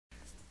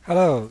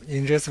Hello,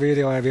 in this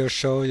video I will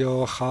show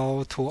you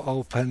how to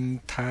open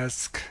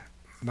Task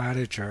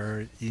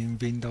Manager in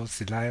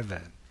Windows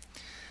 11.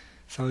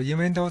 So in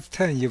Windows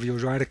 10, if you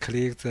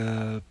right-click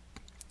the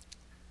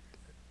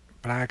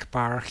black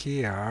bar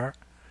here,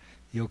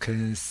 you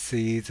can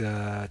see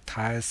the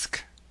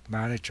Task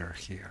Manager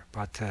here.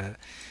 But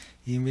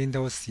in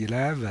Windows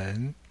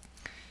 11,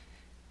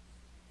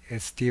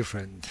 it's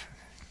different.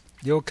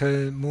 You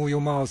can move your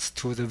mouse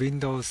to the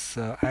Windows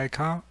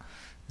icon,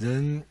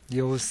 then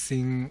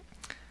using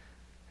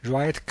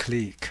right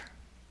click,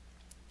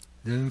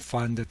 then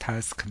find the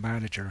Task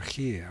Manager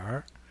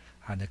here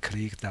and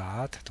click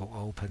that to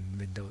open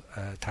Windows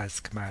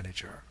Task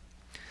Manager.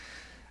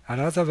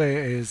 Another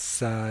way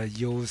is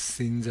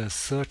using the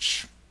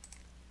search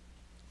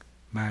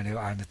menu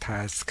and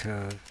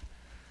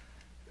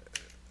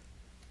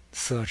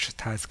search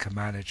Task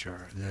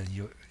Manager, then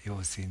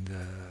using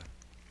the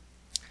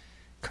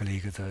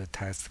click the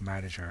Task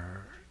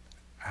Manager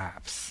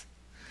apps.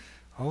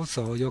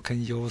 Also, you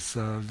can use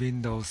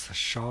Windows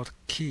short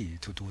key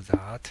to do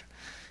that.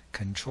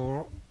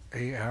 Control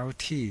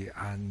Alt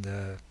and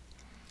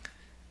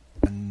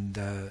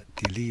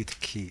delete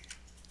key.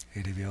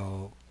 It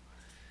will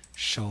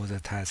show the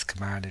Task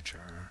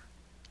Manager.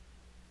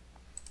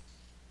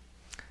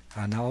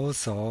 And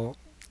also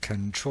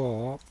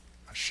Control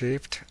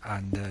Shift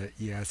and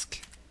ES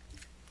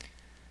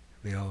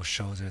will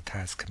show the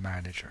Task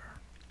Manager.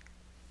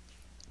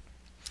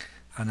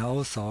 And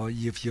also,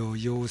 if you're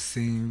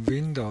using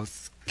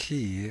Windows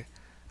key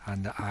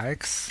and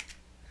X,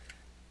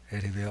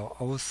 it will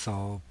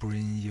also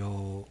bring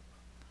your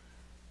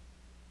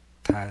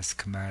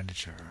Task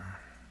Manager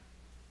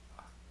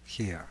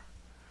here.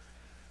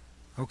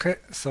 Okay,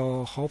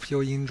 so hope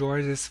you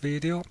enjoy this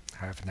video.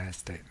 Have a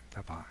nice day.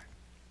 Bye-bye.